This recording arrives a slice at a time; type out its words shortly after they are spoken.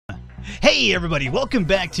Hey everybody, welcome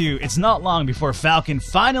back to It's Not Long Before Falcon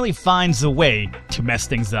finally finds a way to mess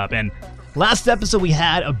things up. And last episode we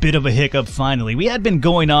had a bit of a hiccup finally. We had been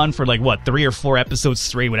going on for like, what, 3 or 4 episodes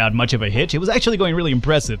straight without much of a hitch. It was actually going really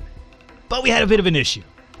impressive. But we had a bit of an issue.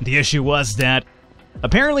 The issue was that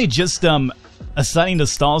apparently just assigning the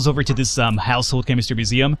stalls over to this household chemistry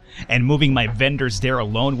museum and moving my vendors there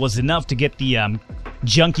alone was enough to get the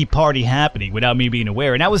junkie party happening without me being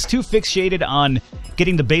aware. And I was too fixated on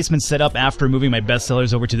getting the basement set up after moving my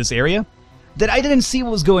bestsellers over to this area that I didn't see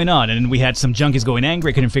what was going on. And we had some junkies going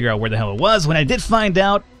angry. I couldn't figure out where the hell it was. When I did find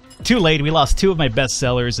out, too late. We lost 2 of my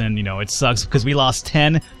bestsellers, and you know, it sucks because we lost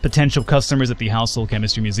 10 potential customers at the household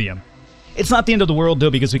chemistry museum. It's not the end of the world though,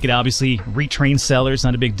 because we could obviously retrain sellers,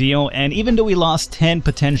 not a big deal. And even though we lost 10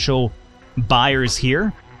 potential buyers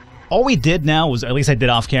here, all we did now was, at least I did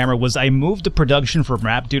off camera, was I moved the production from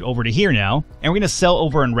Rapdude over to here now, and we're going to sell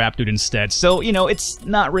over on Rapdude instead. So, you know, it's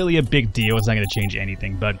not really a big deal. It's not going to change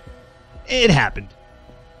anything, but it happened.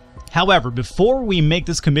 However, before we make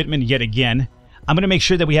this commitment yet again, I'm going to make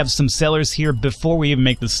sure that we have some sellers here before we even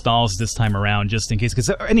make the stalls this time around, just in case. Because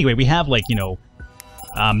anyway, we have, like, you know,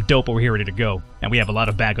 dope over here ready to go, and we have a lot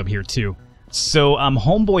of backup here too. So,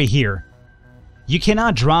 homeboy here, you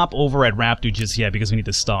cannot drop over at Rapdude just yet because we need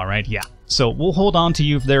to stall, right? Yeah. So we'll hold on to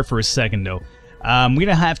you there for a second though. We're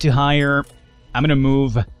gonna have to hire. I'm gonna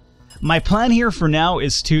move. My plan here for now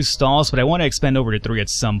is 2 stalls, but I want to expand over to 3 at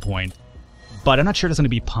some point. But I'm not sure that's gonna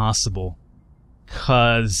be possible,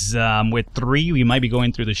 cause with 3 we might be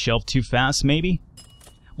going through the shelf too fast. Maybe.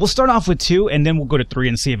 We'll start off with 2, and then we'll go to 3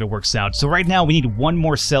 and see if it works out. So right now, we need 1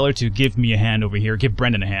 more seller to give me a hand over here. Give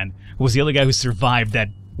Brendan a hand. Who was the other guy who survived that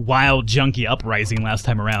wild junkie uprising last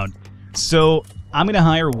time around. So I'm going to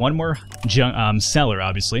hire 1 more seller,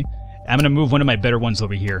 obviously. I'm going to move one of my better ones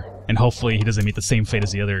over here. And hopefully he doesn't meet the same fate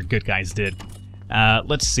as the other good guys did.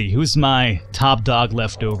 Let's see. Who's my top dog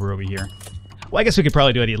left over here? Well, I guess we could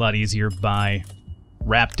probably do it a lot easier by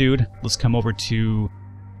Rapdude. Let's come over to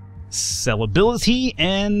sellability,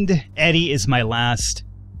 and Eddie is my last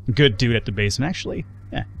good dude at the basement. Actually,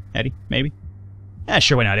 yeah, Eddie, maybe. Yeah,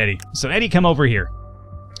 sure, why not, Eddie? So Eddie, come over here.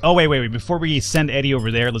 Oh, wait. Before we send Eddie over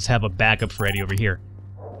there, let's have a backup for Eddie over here.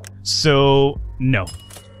 So, no.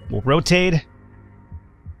 We'll rotate.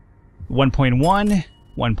 1.1,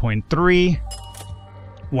 1.3,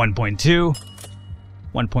 1.2,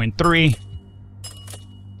 1.3.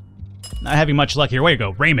 Not having much luck here. Way to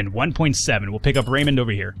go. Raymond, 1.7. We'll pick up Raymond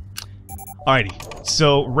over here. Alrighty,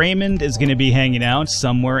 so Raymond is going to be hanging out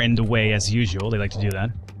somewhere in the way as usual. They like to do that.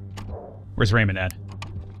 Where's Raymond at?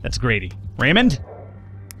 That's Grady. Raymond?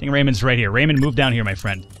 I think Raymond's right here. Raymond, move down here, my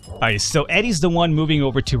friend. Alright, so Eddie's the one moving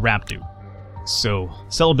over to Rapdude. So,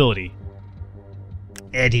 sellability.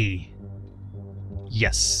 Eddie.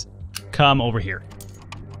 Yes. Come over here.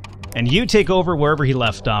 And you take over wherever he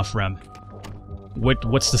left off from.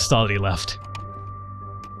 What's the stall that he left?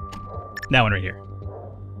 That one right here.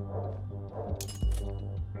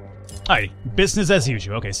 Alright, business as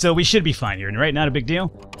usual. Okay, so we should be fine here, right? Not a big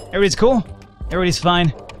deal? Everybody's cool? Everybody's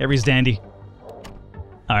fine? Everybody's dandy?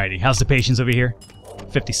 Alrighty, how's the patience over here?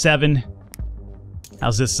 57.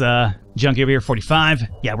 How's this junkie over here? 45.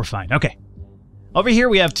 Yeah, we're fine. Okay. Over here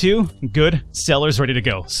we have 2 good sellers ready to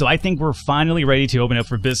go. So I think we're finally ready to open up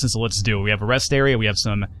for business, so let's do it. We have a rest area, we have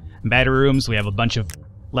some battery rooms, we have a bunch of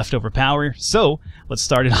leftover power. So, let's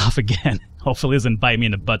start it off again. Hopefully it doesn't bite me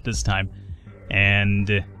in the butt this time.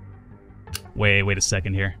 And wait a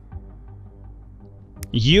second here.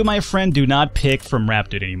 You, my friend, do not pick from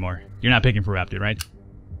Rapdude anymore. You're not picking for Rapdude, right?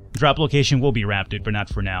 Drop location will be Rapdude, but not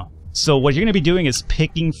for now. So what you're going to be doing is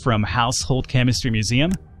picking from Household Chemistry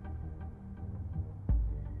Museum.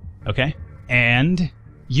 Okay. And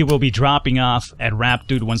you will be dropping off at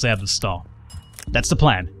Rapdude once I have the stall. That's the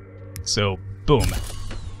plan. So, boom.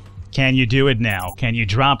 Can you do it now? Can you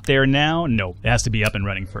drop there now? No, it has to be up and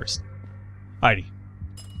running first. Alrighty.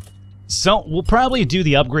 So, we'll probably do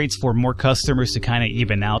the upgrades for more customers to kind of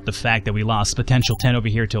even out the fact that we lost potential 10 over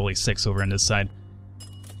here to only 6 over on this side.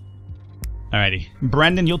 Alrighty.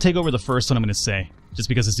 Brendan, you'll take over the first one, I'm going to say. Just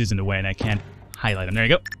because this dude's in the way and I can't highlight him. There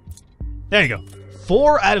you go. There you go.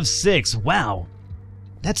 4 out of 6. Wow.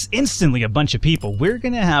 That's instantly a bunch of people. We're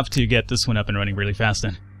going to have to get this one up and running really fast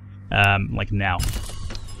then. Like now.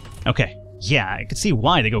 Okay. Yeah, I can see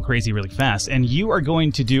why they go crazy really fast. And you are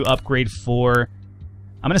going to do upgrade for...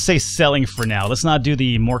 I'm going to say selling for now. Let's not do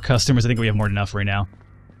the more customers. I think we have more than enough right now.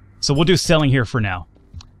 So we'll do selling here for now.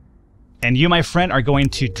 And you, my friend, are going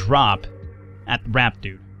to drop at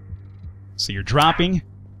Rapdude. So you're dropping,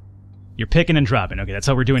 you're picking and dropping. Okay, that's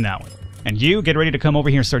how we're doing that one. And you, get ready to come over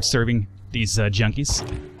here and start serving these junkies.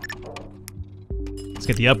 Let's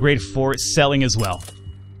get the upgrade for selling as well.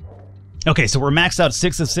 Okay, so we're maxed out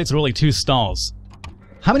 6 of 6, we're only 2 stalls.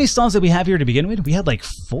 How many stalls did we have here to begin with? We had like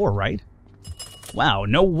 4, right? Wow,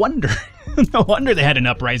 no wonder. No wonder they had an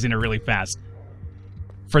uprising really fast.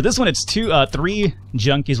 For this one, it's 3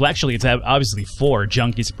 junkies. Well, actually, it's obviously 4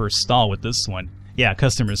 junkies per stall with this one. Yeah,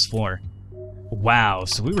 customers 4. Wow,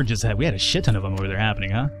 so we had a shit ton of them over there happening,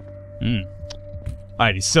 huh?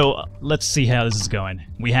 Alrighty, so let's see how this is going.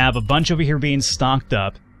 We have a bunch over here being stocked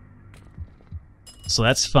up. So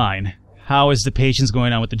that's fine. How is the patience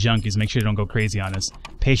going on with the junkies? Make sure they don't go crazy on us.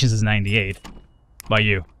 Patience is 98. By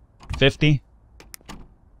you? 50?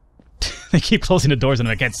 They keep closing the doors and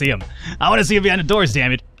I can't see them. I want to see them behind the doors,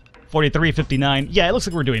 damn it. 43, 59. Yeah, it looks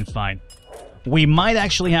like we're doing fine. We might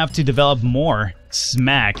actually have to develop more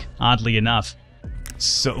smack, oddly enough.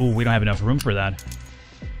 So, ooh, we don't have enough room for that.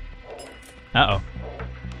 Uh-oh.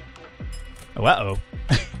 Oh, uh-oh.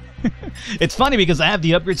 It's funny because I have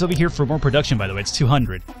the upgrades over here for more production, by the way. It's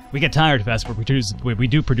 200. We get tired fast, but we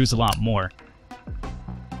do produce a lot more.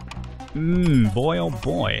 Boy, oh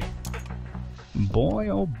boy. Boy,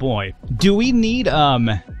 oh boy. Do we need,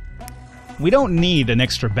 we don't need an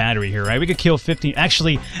extra battery here, right? We could kill 15.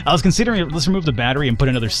 Actually, I was considering, let's remove the battery and put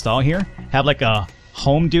another stall here. Have like a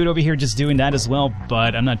home dude over here just doing that as well,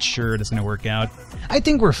 but I'm not sure that's gonna work out. I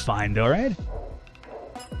think we're fine though, right?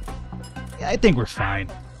 Yeah, I think we're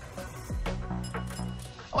fine.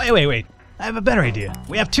 Oh, wait. I have a better idea.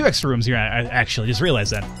 We have 2 extra rooms here, I actually just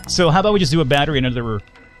realized that. So how about we just do a battery and another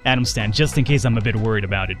atom stand, just in case I'm a bit worried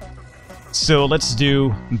about it. So let's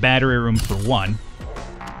do battery room for 1.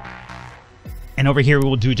 And over here we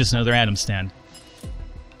will do just another atom stand.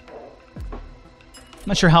 I'm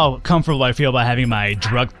not sure how comfortable I feel about having my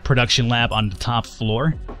drug production lab on the top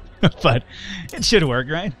floor. But it should work,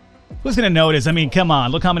 right? Who's gonna notice? I mean, come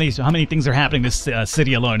on, look how many things are happening in this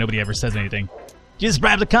city alone. Nobody ever says anything. You just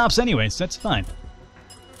bribe the cops anyway, so that's fine.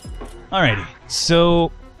 Alrighty,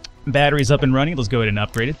 so battery's up and running. Let's go ahead and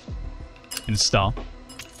upgrade it. Install.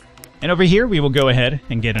 And over here, we will go ahead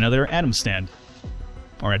and get another atom stand.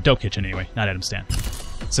 Or a dope kitchen anyway, not atom stand.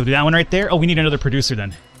 So do that one right there. Oh, we need another producer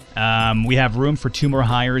then. We have room for 2 more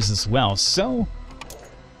hires as well. So,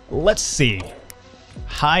 let's see.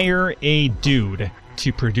 Hire a dude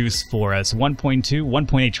to produce for us. 1.2,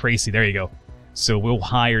 1.8 Tracy, there you go. So we'll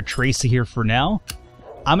hire Tracy here for now.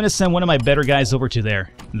 I'm going to send one of my better guys over to there,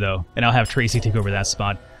 though. And I'll have Tracy take over that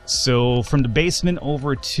spot. So from the basement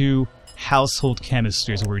over to household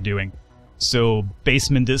chemistry is what we're doing. So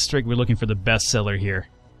basement district, we're looking for the best seller here.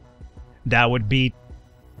 That would be...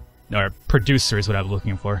 Or producer is what I'm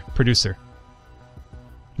looking for. Producer.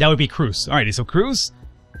 That would be Cruz. Alrighty, so Cruz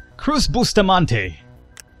Bustamante.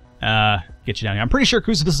 Get you down here. I'm pretty sure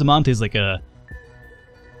Cruz Bustamante is like a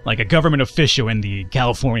government official in the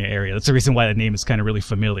California area. That's the reason why that name is kind of really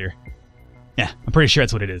familiar. Yeah, I'm pretty sure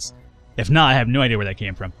that's what it is. If not, I have no idea where that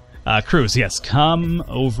came from. Cruz, yes, come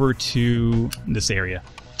over to this area.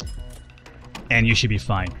 And you should be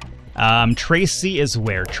fine. Tracy is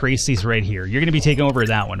where? Tracy's right here. You're going to be taking over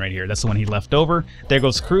that one right here. That's the one he left over. There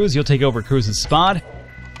goes Cruz. You'll take over Cruz's spot.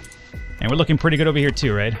 And we're looking pretty good over here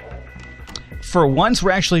too, right? For once,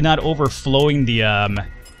 we're actually not overflowing the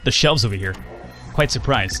shelves over here. Quite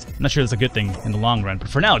surprised. I'm not sure that's a good thing in the long run, but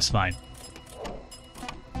for now it's fine.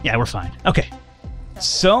 Yeah, we're fine. Okay.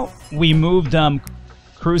 So, we moved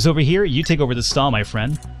Cruz over here. You take over the stall, my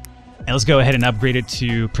friend. And let's go ahead and upgrade it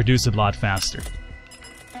to produce a lot faster.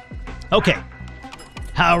 Okay.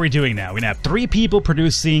 How are we doing now? We have 3 people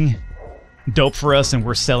producing dope for us, and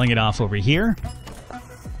we're selling it off over here.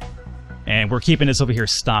 And we're keeping this over here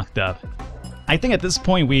stocked up. I think at this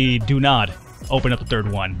point we do not open up the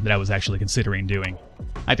 3rd one that I was actually considering doing.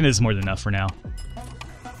 I think this is more than enough for now.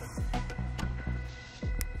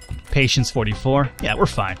 Patience 44. Yeah, we're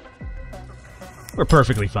fine. We're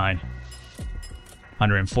perfectly fine.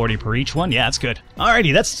 140 per each one. Yeah, that's good.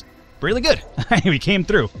 Alrighty, that's really good. We came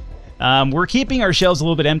through. We're keeping our shelves a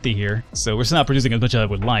little bit empty here, so we're still not producing as much as I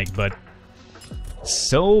would like, but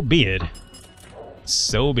so be it.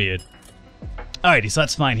 So be it. Alrighty, so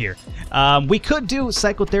that's fine here. We could do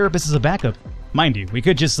psychotherapist as a backup. Mind you, we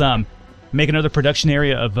could just make another production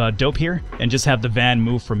area of dope here and just have the van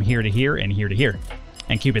move from here to here and here to here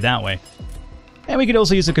and keep it that way. And we could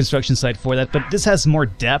also use a construction site for that, but this has more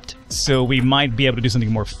depth, so we might be able to do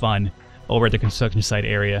something more fun over at the construction site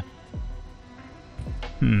area.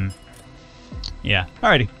 Yeah,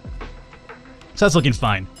 alrighty. So that's looking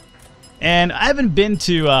fine. And I haven't been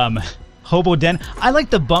to Hobo Den. I like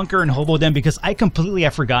the bunker in Hobo Den because I completely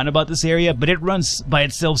have forgotten about this area, but it runs by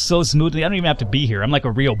itself so smoothly. I don't even have to be here. I'm like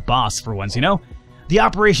a real boss for once, you know? The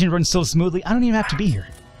operation runs so smoothly, I don't even have to be here.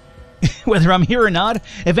 Whether I'm here or not,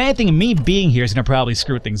 if anything, me being here is going to probably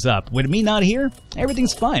screw things up. With me not here,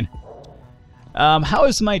 everything's fine. How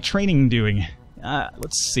is my training doing?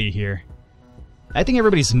 Let's see here. I think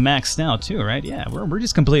everybody's maxed out too, right? Yeah, we're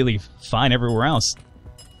just completely fine everywhere else.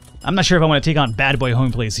 I'm not sure if I want to take on Bad Boy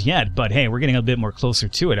Home Place yet, but hey, we're getting a bit more closer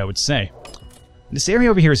to it, I would say. This area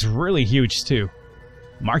over here is really huge too.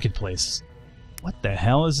 Marketplace. What the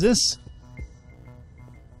hell is this?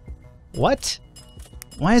 What?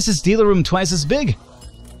 Why is this dealer room twice as big?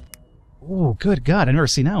 Oh, good God, I've never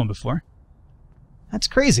seen that one before. That's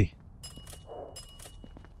crazy.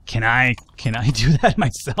 Can I do that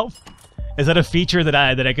myself? Is that a feature that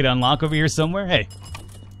I could unlock over here somewhere? Hey,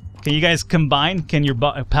 can you guys combine? Can your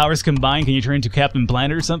powers combine? Can you turn into Captain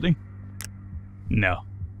Planet or something? No.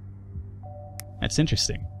 That's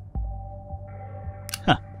interesting.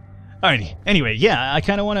 Huh. Alrighty. Anyway, yeah, I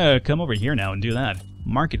kind of want to come over here now and do that.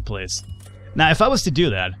 Marketplace. Now, if I was to do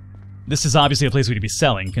that, this is obviously a place we'd be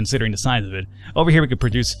selling, considering the size of it. Over here we could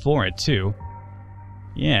produce for it, too.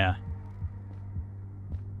 Yeah.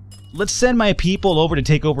 Let's send my people over to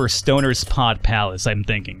take over Stoner's Pod Palace, I'm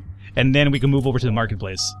thinking. And then we can move over to the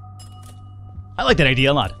marketplace. I like that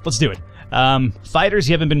idea a lot. Let's do it. Fighters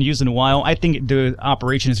you haven't been used in a while. I think the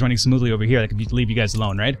operation is running smoothly over here. I could leave you guys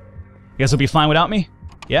alone, right? You guys will be fine without me?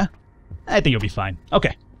 Yeah? I think you'll be fine.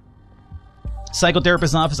 Okay.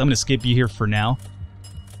 Psychotherapist's office, I'm going to skip you here for now.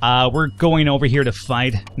 We're going over here to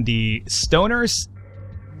fight the Stoner's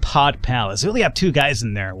Pod Palace. We only have 2 guys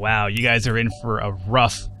in there. Wow, you guys are in for a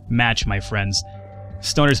rough match, my friends.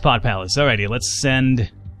 Stoner's Pod Palace. Alrighty, let's send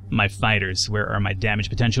my fighters. Where are my damage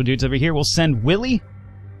potential dudes over here? We'll send Willie.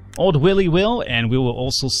 Old Willie will, and we will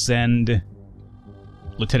also send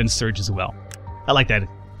Lieutenant Surge as well. I like that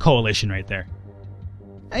coalition right there.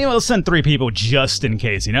 Anyway, we'll send 3 people just in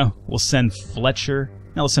case, you know? We'll send Fletcher.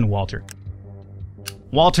 Now let's send Walter.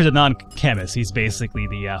 Walter the non-chemist. He's basically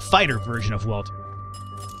the fighter version of Walter.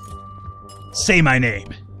 Say my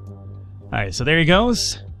name. Alright, so there he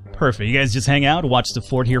goes. Perfect. You guys just hang out, watch the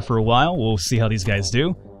fort here for a while. We'll see how these guys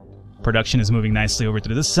do. Production is moving nicely over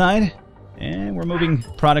to this side. And we're moving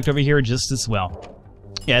product over here just as well.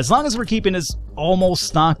 Yeah, as long as we're keeping this almost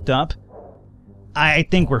stocked up, I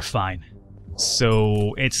think we're fine.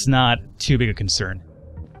 So it's not too big a concern.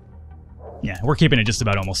 Yeah, we're keeping it just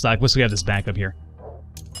about almost stocked. Plus we have this backup here.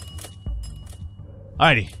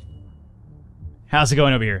 Alrighty. How's it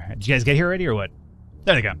going over here? Did you guys get here already or what?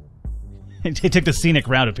 There they go. They took the scenic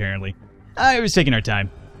route apparently. I was taking our time.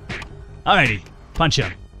 Alrighty. Punch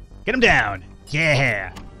him. Get him down.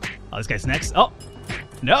 Yeah. Oh, this guy's next. Oh.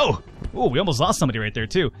 No. Oh, we almost lost somebody right there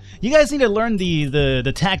too. You guys need to learn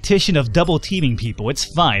the tactician of double teaming people. It's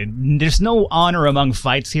fine. There's no honor among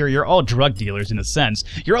fights here. You're all drug dealers in a sense.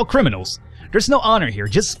 You're all criminals. There's no honor here.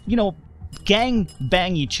 Just, you know, gang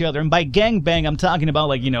bang each other. And by gang bang, I'm talking about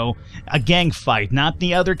like, you know, a gang fight, not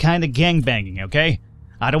the other kind of gang banging, okay?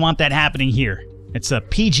 I don't want that happening here. It's a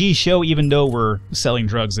PG show even though we're selling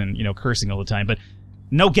drugs and, you know, cursing all the time, but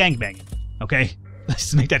no gang banging, okay?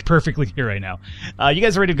 Let's make that perfectly clear right now. You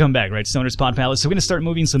guys are ready to come back, right? Stoner's Pod Palace. So we're going to start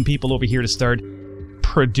moving some people over here to start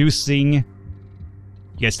producing. You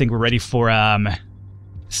guys think we're ready for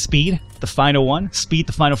Speed, the final one? Speed,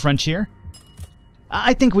 the final frontier?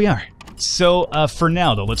 I think we are. So for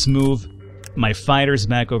now, though, let's move my fighters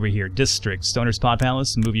back over here. District, Stoner's Pod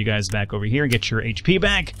Palace. Move you guys back over here. Get your HP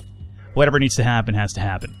back. Whatever needs to happen has to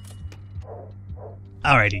happen.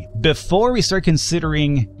 Alrighty. Before we start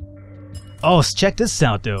considering... Oh, check this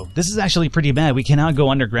out, though. This is actually pretty bad. We cannot go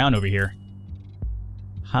underground over here.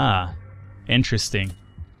 Huh. Interesting.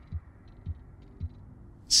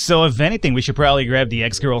 So, if anything, we should probably grab the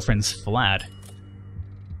ex-girlfriend's flat.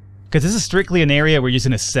 Because this is strictly an area we're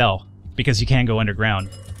using to sell. Because you can't go underground.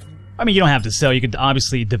 I mean, you don't have to sell. You could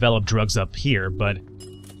obviously develop drugs up here, but...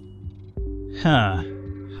 Huh.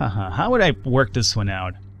 How would I work this one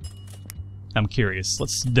out? I'm curious.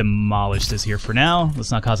 Let's demolish this here for now.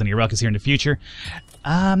 Let's not cause any ruckus here in the future.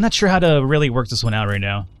 I'm not sure how to really work this one out right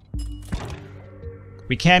now.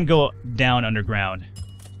 We can go down underground.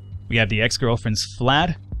 We have the ex-girlfriend's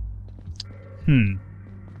flat.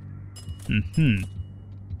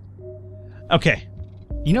 Okay.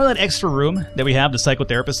 You know that extra room that we have, the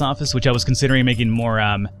psychotherapist's office, which I was considering making more,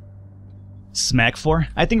 smack for?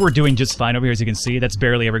 I think we're doing just fine over here, as you can see. That's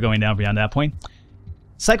barely ever going down beyond that point.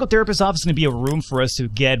 Psychotherapist's office is going to be a room for us to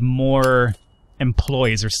get more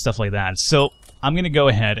employees or stuff like that. So I'm going to go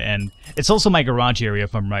ahead and... It's also my garage area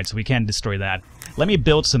if I'm right, so we can't destroy that. Let me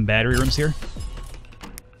build some battery rooms here.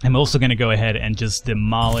 I'm also going to go ahead and just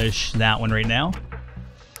demolish that one right now.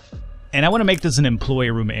 And I want to make this an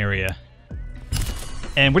employee room area.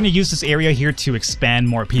 And we're going to use this area here to expand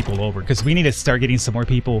more people over, because we need to start getting some more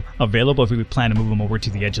people available if we plan to move them over to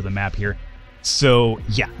the edge of the map here. So,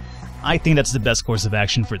 yeah. I think that's the best course of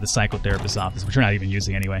action for the psychotherapist's office, which we're not even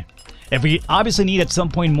using anyway. If we obviously need at some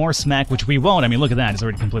point more smack, which we won't, I mean, look at that, it's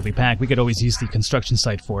already completely packed. We could always use the construction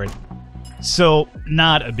site for it. So,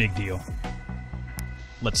 not a big deal.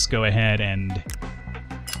 Let's go ahead and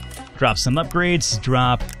drop some upgrades,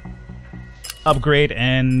 drop, upgrade,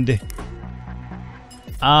 and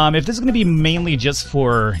if this is going to be mainly just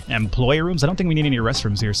for employee rooms, I don't think we need any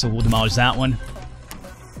restrooms here, so we'll demolish that one.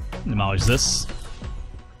 Demolish this.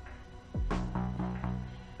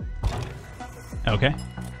 Okay.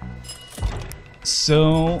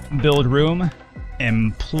 So, build room,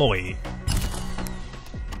 employee,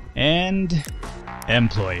 and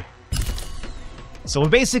employee. So we'll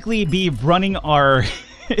basically be running our,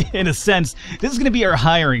 in a sense, this is going to be our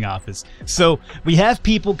hiring office. So we have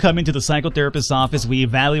people come into the psychotherapist's office, we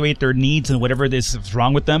evaluate their needs and whatever is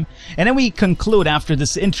wrong with them, and then we conclude after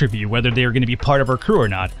this interview whether they're going to be part of our crew or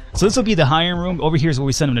not. So this will be the hiring room. Over here is where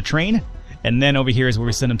we send them to train. And then over here is where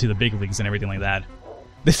we send them to the big leagues and everything like that.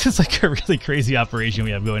 This is like a really crazy operation we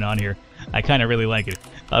have going on here. I kind of really like it.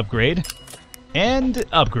 Upgrade. And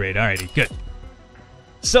upgrade. Alrighty, good.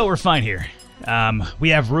 So we're fine here. We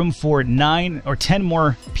have room for 9 or 10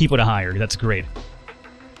 more people to hire. That's great.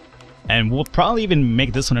 And we'll probably even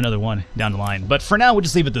make this one another one down the line. But for now, we'll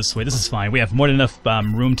just leave it this way. This is fine. We have more than enough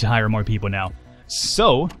room to hire more people now.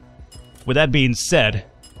 So, with that being said,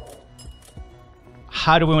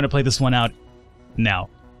 how do we want to play this one out now?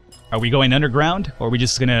 Are we going underground, or are we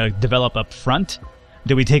just going to develop up front?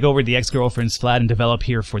 Do we take over the ex-girlfriend's flat and develop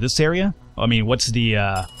here for this area? I mean, what's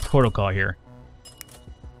the protocol here?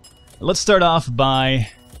 Let's start off by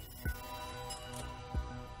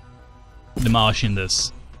demolishing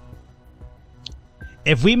this.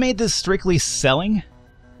 If we made this strictly selling,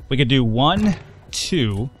 we could do 1,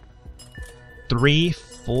 2, 3,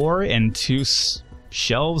 4, and 2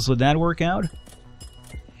 shelves. Would that work out?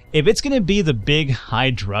 If it's going to be the big high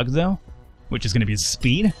drug, though, which is going to be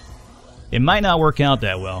speed, it might not work out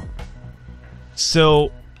that well.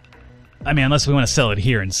 So, I mean, unless we want to sell it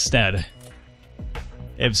here instead.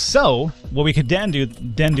 If so, what we could then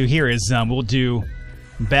do here is we'll do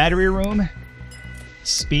battery room,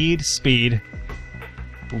 speed,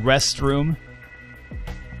 restroom,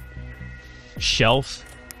 shelf.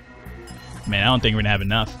 Man, I don't think we're going to have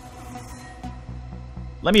enough.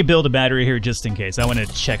 Let me build a battery here just in case. I want to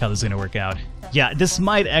check how this is going to work out. Yeah, this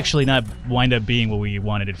might actually not wind up being what we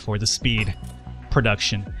wanted it for, the speed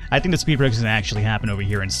production. I think the speed production is going to actually happen over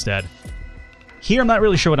here instead. Here, I'm not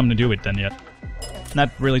really sure what I'm going to do with them yet.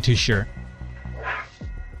 Not really too sure.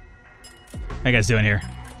 How you guys doing here?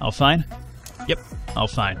 All fine? Yep, all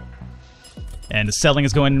fine. And the selling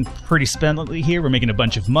is going pretty splendidly here. We're making a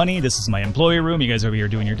bunch of money. This is my employee room. You guys are over here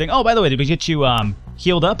doing your thing. Oh, by the way, did we get you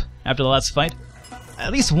healed up after the last fight?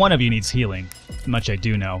 At least one of you needs healing. Much I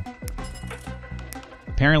do know.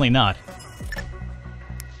 Apparently not.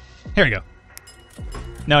 Here we go.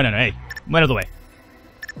 No, hey. Right out of the way.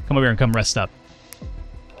 Come over here and come rest up.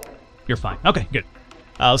 You're fine. Okay, good.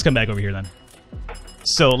 Let's come back over here then.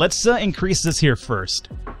 So, let's increase this here first.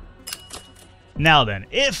 Now then,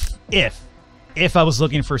 if I was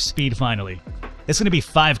looking for speed finally, it's going to be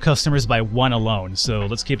 5 customers by 1 alone, so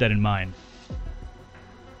let's keep that in mind.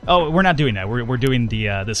 Oh, we're not doing that. We're doing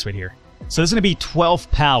the this right here. So this is going to be 12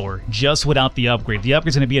 power just without the upgrade. The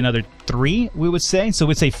upgrade's going to be another 3, we would say. So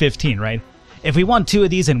we'd say 15, right? If we want 2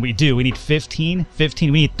 of these, and we do, we need 15.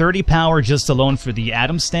 We need 30 power just alone for the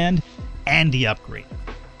atom stand and the upgrade.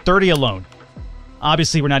 30 alone.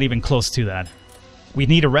 Obviously, we're not even close to that. We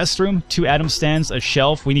need a restroom, 2 atom stands, a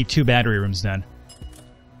shelf. We need 2 battery rooms then.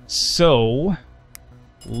 So,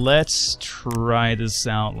 let's try this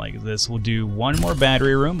out like this. We'll do 1 more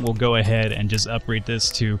battery room. We'll go ahead and just upgrade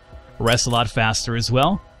this to rest a lot faster as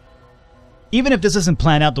well. Even if this doesn't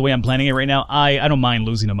plan out the way I'm planning it right now, I don't mind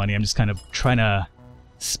losing the money. I'm just kind of trying to,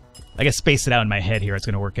 I guess, space it out in my head here. It's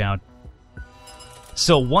going to work out.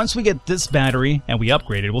 So once we get this battery and we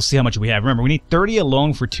upgrade it, we'll see how much we have. Remember, we need 30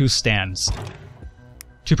 alone for 2 stands.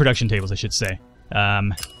 2 production tables, I should say.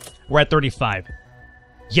 We're at 35.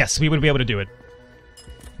 Yes, we would be able to do it.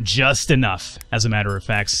 Just enough, as a matter of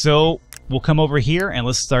fact. So we'll come over here and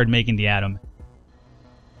let's start making the atom.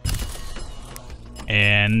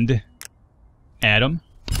 And atom.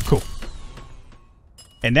 Cool.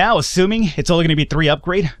 And now, assuming it's only going to be 3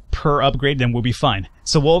 upgrade per upgrade, then we'll be fine.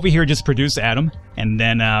 So we'll over here just produce atom, and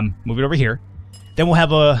then move it over here. Then we'll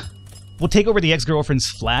have we'll take over the ex-girlfriend's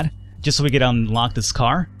flat, just so we can unlock this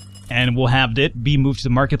car, and we'll have it be moved to the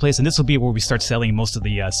marketplace, and this will be where we start selling most of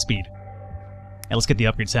the speed. And let's get the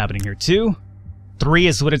upgrades happening here. 2, 3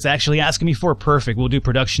 is what it's actually asking me for. Perfect. We'll do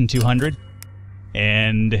production 200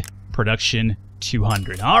 and production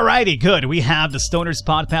 200. Alrighty, good. We have the Stoner's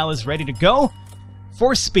Pod Palace ready to go.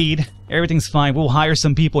 For speed, everything's fine. We'll hire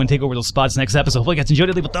some people and take over those spots next episode. Hopefully you guys enjoyed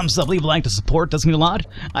it. Leave a thumbs up, leave a like to support. Does mean a lot.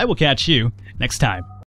 I will catch you next time.